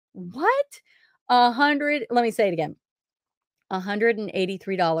What? 100, let me say it again.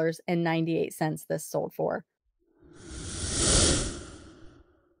 $183.98 this sold for.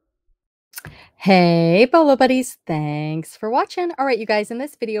 Hey, Bolo buddies. Thanks for watching. All right, you guys, in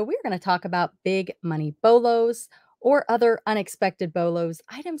this video, we're going to talk about big money bolos or other unexpected bolos,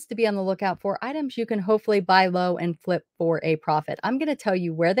 items to be on the lookout for, items you can hopefully buy low and flip for a profit. I'm going to tell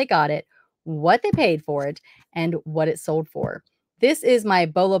you where they got it, what they paid for it, and what it sold for. This is my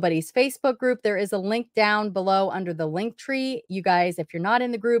Bolo Buddies Facebook group. There is a link down below under the link tree. You guys, if you're not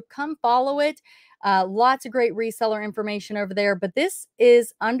in the group, come follow it. Lots of great reseller information over there. But this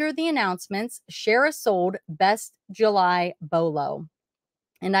is under the announcements, share a sold best July Bolo.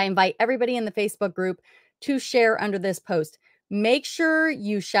 And I invite everybody in the Facebook group to share under this post. Make sure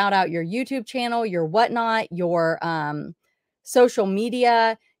you shout out your YouTube channel, your whatnot, your social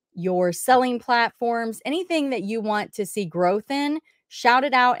media, your selling platforms, anything that you want to see growth in, shout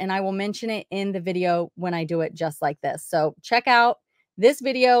it out and I will mention it in the video when I do it just like this. So check out this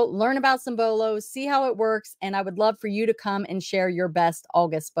video, learn about some bolos, see how it works, and I would love for you to come and share your best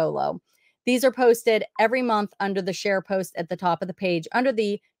August bolo. These are posted every month under the share post at the top of the page under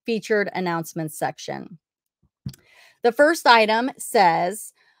the featured announcements section. The first item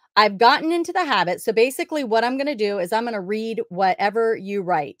says, I've gotten into the habit. So basically what I'm going to do is I'm going to read whatever you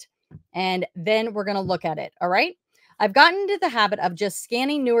write and then we're going to look at it. All right. I've gotten into the habit of just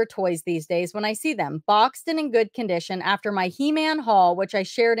scanning newer toys these days when I see them boxed and in good condition after my He-Man haul, which I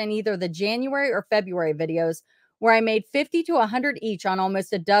shared in either the January or February videos, where I made 50 to 100 each on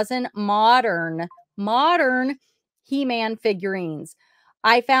almost a dozen modern He-Man figurines.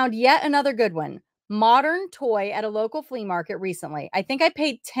 I found yet another good one. Modern toy at a local flea market recently. I think I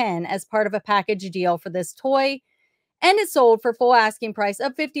paid 10 as part of a package deal for this toy, and it sold for full asking price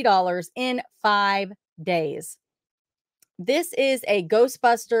of $50 in 5 days. This is a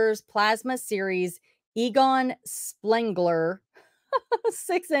Ghostbusters Plasma Series Egon Spengler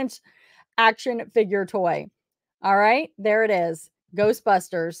 6-inch action figure toy. All right, there it is.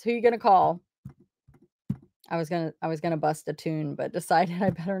 Ghostbusters. Who are you going to call? I was gonna bust a tune, but decided I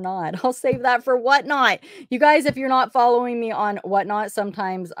better not. I'll save that for Whatnot. You guys, if you're not following me on Whatnot,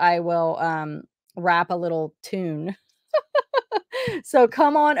 sometimes I will rap a little tune. So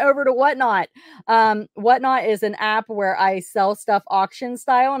come on over to Whatnot. Whatnot is an app where I sell stuff auction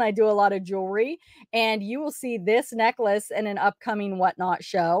style and I do a lot of jewelry. And you will see this necklace in an upcoming Whatnot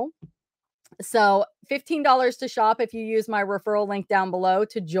show. So $15 to shop if you use my referral link down below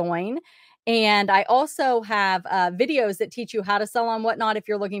to join. And I also have videos that teach you how to sell on Whatnot if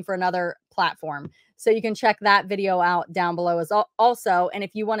you're looking for another platform. So you can check that video out down below as also. And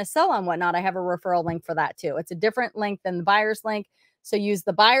if you want to sell on Whatnot, I have a referral link for that too. It's a different link than the buyer's link. So use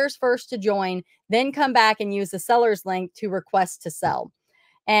the buyer's first to join, then come back and use the seller's link to request to sell.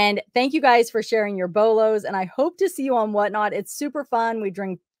 And thank you guys for sharing your bolos. And I hope to see you on Whatnot. It's super fun. We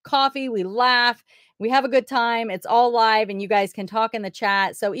drink coffee, we laugh, we have a good time. It's all live and you guys can talk in the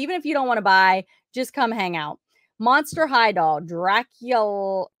chat. So even if you don't want to buy, just come hang out. Monster High Doll,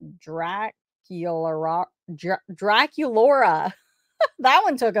 Draculaura. That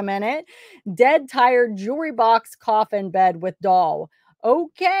one took a minute. Dead Tired Jewelry Box Coffin Bed with Doll.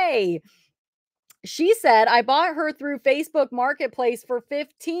 Okay. She said, I bought her through Facebook Marketplace for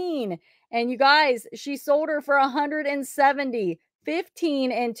 15. And you guys, she sold her for 170.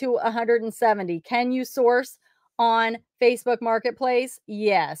 15 into 170. Can you source on Facebook Marketplace?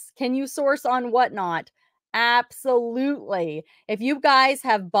 Yes. Can you source on Whatnot? Absolutely. If you guys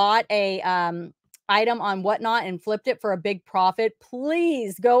have bought a item on Whatnot and flipped it for a big profit,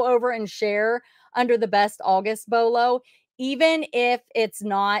 please go over and share under the best August bolo. Even if it's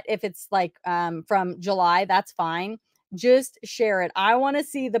not, if it's like from July, that's fine. Just share it. I want to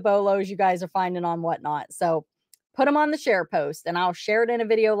see the bolos you guys are finding on Whatnot. So put them on the share post and I'll share it in a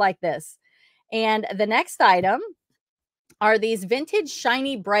video like this. And the next item are these vintage,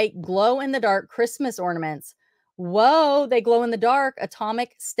 shiny, bright, glow in the dark Christmas ornaments. Whoa, they glow in the dark.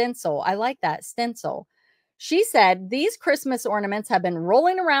 Atomic stencil. I like that stencil. She said, these Christmas ornaments have been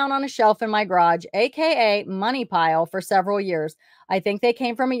rolling around on a shelf in my garage, aka money pile, for several years. I think they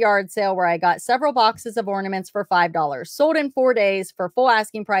came from a yard sale where I got several boxes of ornaments for $5. Sold in 4 days for full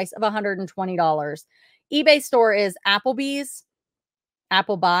asking price of $120. eBay store is Applebee's.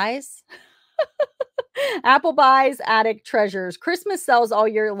 Apple buys. Apple buys, attic treasures. Christmas sells all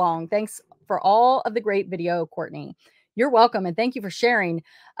year long. Thanks for all of the great video, Courtney. You're welcome. And thank you for sharing.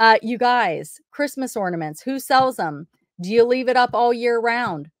 You guys, Christmas ornaments, who sells them? Do you leave it up all year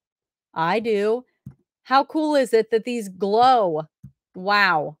round? I do. How cool is it that these glow?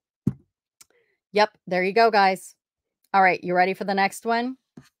 Wow. Yep. There you go, guys. All right. You ready for the next one?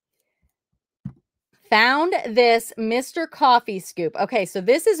 Found this Mr. Coffee scoop. Okay, so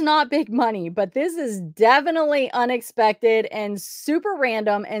this is not big money, but this is definitely unexpected and super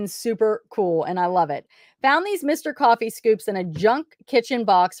random and super cool, and I love it. Found these Mr. Coffee scoops in a junk kitchen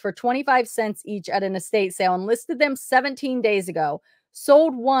box for 25 cents each at an estate sale and listed them 17 days ago.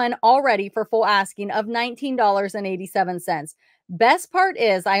 Sold one already for full asking of $19.87. Best part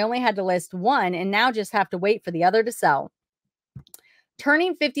is I only had to list one and now just have to wait for the other to sell.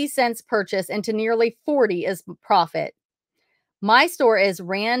 Turning 50 cents purchase into nearly 40 is profit. My store is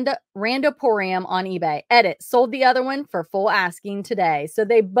Randoporium on eBay. Edit, sold the other one for full asking today. So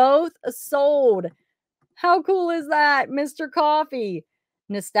they both sold. How cool is that, Mr. Coffee?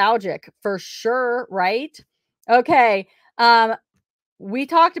 Nostalgic for sure, right? Okay. We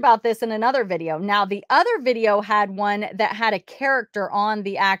talked about this in another video. Now, the other video had one that had a character on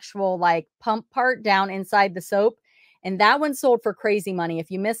the actual like pump part down inside the soap. And that one sold for crazy money. If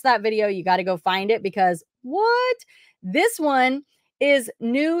you missed that video, you got to go find it because what? This one is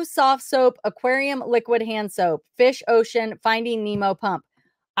new soft soap, aquarium liquid hand soap, fish ocean, Finding Nemo pump.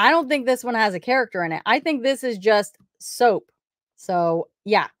 I don't think this one has a character in it. I think this is just soap. So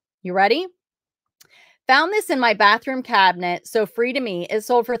yeah, you ready? Found this in my bathroom cabinet, so free to me. It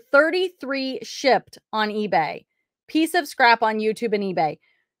sold for $33 shipped on eBay. Piece of scrap on YouTube and eBay.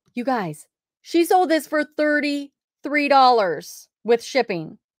 You guys, she sold this for $33 with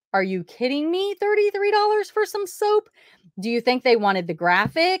shipping. Are you kidding me? $33 for some soap? Do you think they wanted the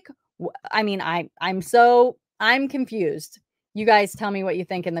graphic? I mean, I'm confused. You guys tell me what you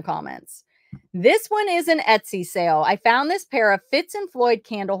think in the comments. This one is an Etsy sale. I found this pair of Fitz and Floyd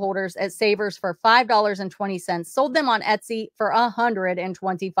candle holders at Savers for $5.20. Sold them on Etsy for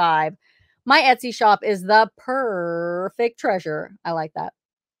 $125. My Etsy shop is the perfect treasure. I like that.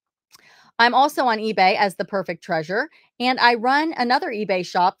 I'm also on eBay as the perfect treasure, and I run another eBay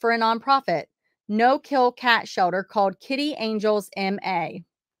shop for a nonprofit, no-kill cat shelter called Kitty Angels MA.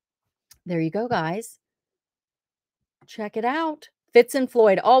 There you go, guys. Check it out. Fitz and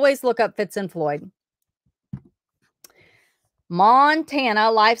Floyd. Always look up Fitz and Floyd.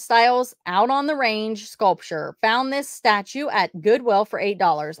 Montana Lifestyles Out on the Range Sculpture. Found this statue at Goodwill for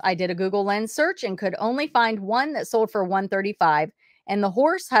 $8. I did a Google Lens search and could only find one that sold for $135. And the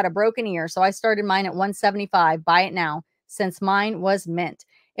horse had a broken ear, so I started mine at $175. Buy it now, since mine was mint.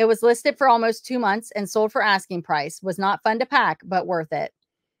 It was listed for almost 2 months and sold for asking price. Was not fun to pack, but worth it.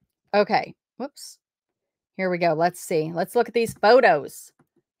 Okay. Whoops. Here we go. Let's see. Let's look at these photos.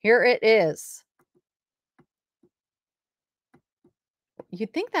 Here it is.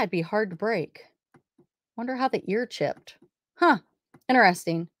 You'd think that'd be hard to break. Wonder how the ear chipped. Huh.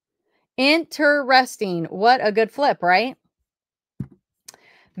 Interesting. Interesting. What a good flip, right?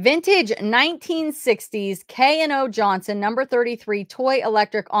 Vintage 1960s K&O Johnson number 33 toy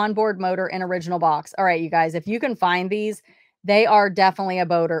electric onboard motor in original box. All right, you guys, if you can find these, they are definitely a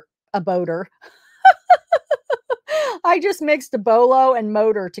boater. I just mixed a bolo and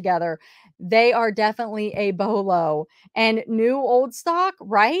motor together. They are definitely a bolo. And new old stock,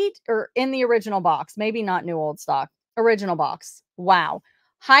 right? Or in the original box. Maybe not new old stock. Original box. Wow.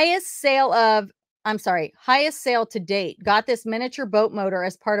 Highest sale to date. Got this miniature boat motor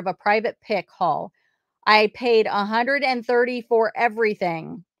as part of a private pick haul. I paid $130 for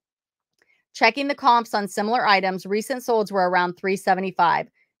everything. Checking the comps on similar items, recent solds were around $375.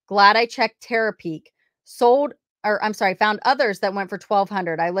 Glad I checked JiaroPack. Found others that went for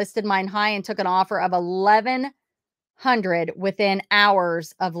 $1,200. I listed mine high and took an offer of $1,100 within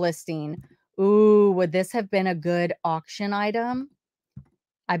hours of listing. Ooh, would this have been a good auction item?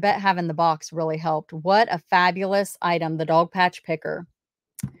 I bet having the box really helped. What a fabulous item, the dog patch picker.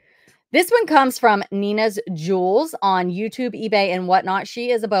 This one comes from Nina's Jewels on YouTube, eBay, and whatnot. She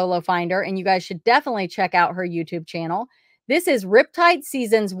is a bolo finder, and you guys should definitely check out her YouTube channel. This is Riptide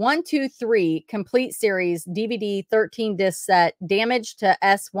Seasons 1, 2, 3 Complete Series DVD 13 disc set, damaged to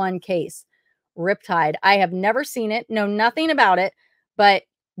S1 case. Riptide. I have never seen it, know nothing about it, but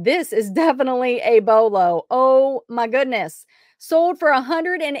this is definitely a bolo. Oh my goodness. Sold for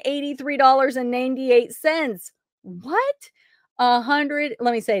 $183.98. What? Let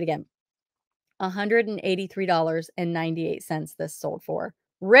me say it again. $183.98 this sold for.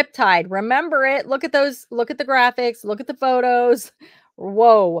 Riptide. Remember it. Look at those. Look at the graphics. Look at the photos.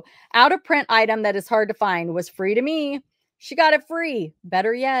 Whoa. Out of print item that is hard to find. Was free to me. She got it free.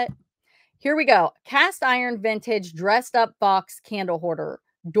 Better yet. Here we go. Cast iron vintage dressed up box candle hoarder.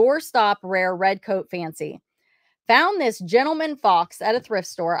 Doorstop rare red coat fancy. Found this gentleman fox at a thrift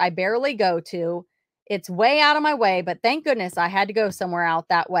store I barely go to. It's way out of my way, but thank goodness I had to go somewhere out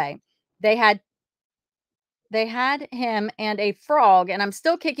that way. They had they had him and a frog, and I'm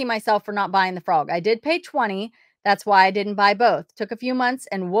still kicking myself for not buying the frog. I did pay 20. That's why I didn't buy both. Took a few months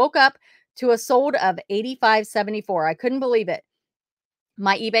and woke up to a sold of 85.74. I couldn't believe it.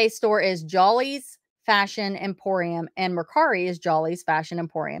 My eBay store is Jolly's Fashion Emporium, and Mercari is Jolly's Fashion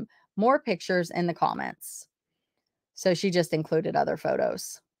Emporium. More pictures in the comments. So she just included other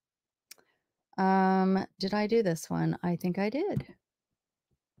photos. Did I do this one? I think I did.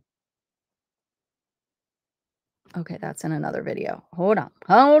 Okay, that's in another video. Hold on.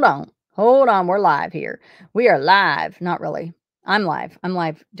 Hold on. Hold on. We're live here. We are live. Not really. I'm live. I'm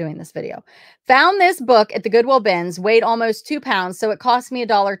live doing this video. Found this book at the Goodwill bins, weighed almost 2 pounds, so it cost me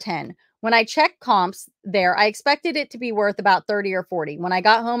 $1.10. When I checked comps there, I expected it to be worth about 30 or 40. When I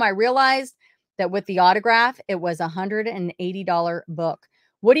got home, I realized that with the autograph, it was a $180 book.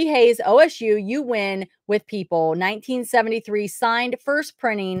 Woody Hayes, OSU, You Win with People, 1973, signed, first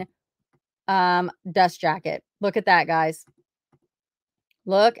printing, dust jacket. Look at that, guys.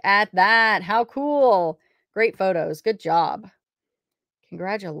 Look at that. How cool. Great photos. Good job.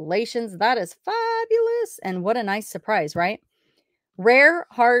 Congratulations. That is fabulous. And what a nice surprise, right? Rare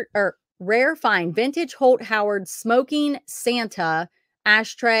find vintage Holt Howard smoking Santa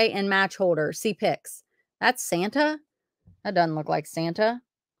ashtray and match holder. See pics. That's Santa? That doesn't look like Santa.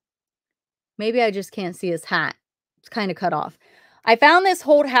 Maybe I just can't see his hat. It's kind of cut off. I found this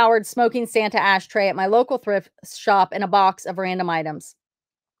Holt Howard smoking Santa ashtray at my local thrift shop in a box of random items.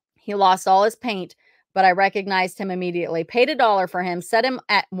 He lost all his paint, but I recognized him immediately. Paid $1 for him, set him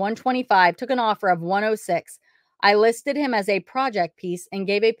at $125, took an offer of $106. I listed him as a project piece and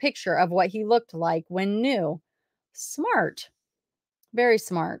gave a picture of what he looked like when new. Smart. Very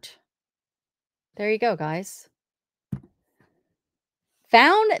smart. There you go, guys.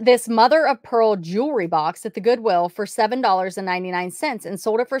 Found this mother of pearl jewelry box at the Goodwill for $7.99 and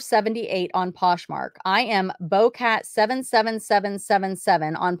sold it for $78 on Poshmark. I am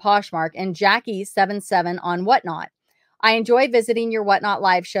Bocat77777 on Poshmark and Jackie77 on Whatnot. I enjoy visiting your Whatnot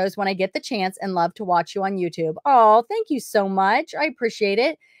live shows when I get the chance and love to watch you on YouTube. Oh, thank you so much. I appreciate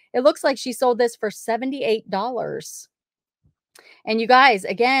it. It looks like she sold this for $78. And you guys,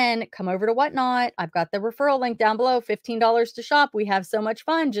 again, come over to Whatnot. I've got the referral link down below, $15 to shop. We have so much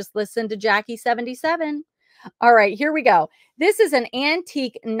fun. Just listen to Jackie77. All right, here we go. This is an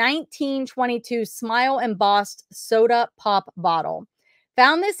antique 1922 smile embossed soda pop bottle.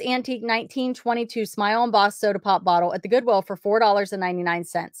 Found this antique 1922 smile embossed soda pop bottle at the Goodwill for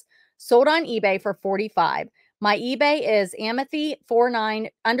 $4.99. Sold on eBay for $45. My eBay is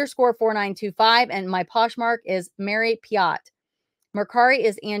Amethy49_4925, and my Poshmark is Mary Piat. Mercari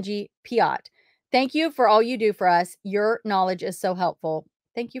is Angie Piat. Thank you for all you do for us. Your knowledge is so helpful.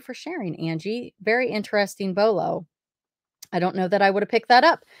 Thank you for sharing, Angie. Very interesting bolo. I don't know that I would have picked that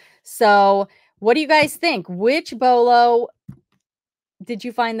up. So what do you guys think? Which bolo did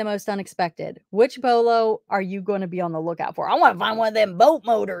you find the most unexpected? Which bolo are you going to be on the lookout for? I want to find one of them boat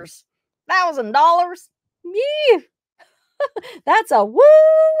motors. $1,000. Yeah. That's a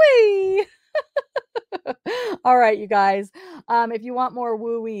woo-wee. All right, you guys. If you want more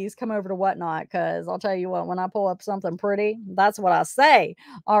woo-wees, come over to Whatnot, because I'll tell you what, when I pull up something pretty, that's what I say.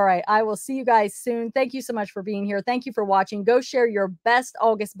 All right, I will see you guys soon. Thank you so much for being here. Thank you for watching. Go share your best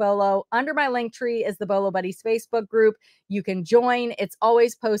August bolo. Under my link tree is the Bolo Buddies Facebook group. You can join. It's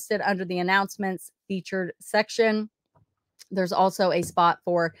always posted under the announcements featured section. There's also a spot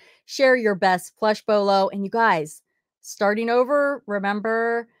for share your best plush bolo. And you guys, starting over,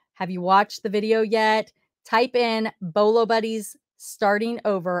 remember, have you watched the video yet? Type in Bolo Buddies starting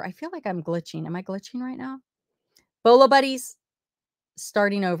over. I feel like I'm glitching. Am I glitching right now? Bolo Buddies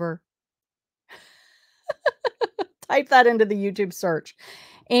starting over. Type that into the YouTube search.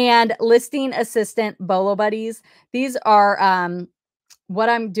 And listing assistant Bolo Buddies. These are what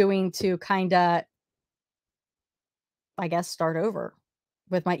I'm doing to kind of, I guess, start over.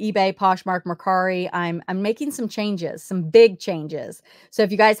 With my eBay, Poshmark, Mercari, I'm making some changes, some big changes. So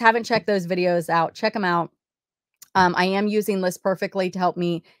if you guys haven't checked those videos out, check them out. I am using List Perfectly to help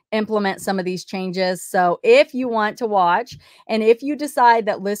me implement some of these changes. So if you want to watch, and if you decide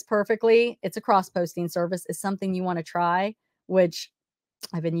that List Perfectly, it's a cross-posting service, is something you want to try, which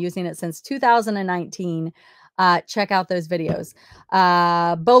I've been using it since 2019, check out those videos.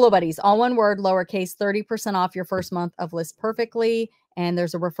 Bolo Buddies, all one word, lowercase, 30% off your first month of List Perfectly. And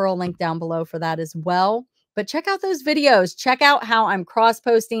there's a referral link down below for that as well. But check out those videos. Check out how I'm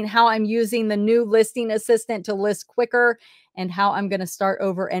cross-posting, how I'm using the new listing assistant to list quicker, and how I'm going to start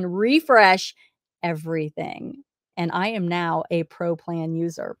over and refresh everything. And I am now a pro plan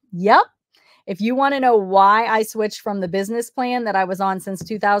user. Yep. If you want to know why I switched from the business plan that I was on since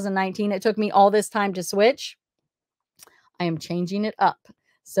 2019, it took me all this time to switch. I am changing it up.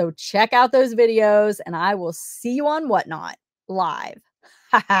 So check out those videos and I will see you on Whatnot live.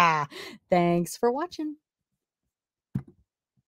 Thanks for watching.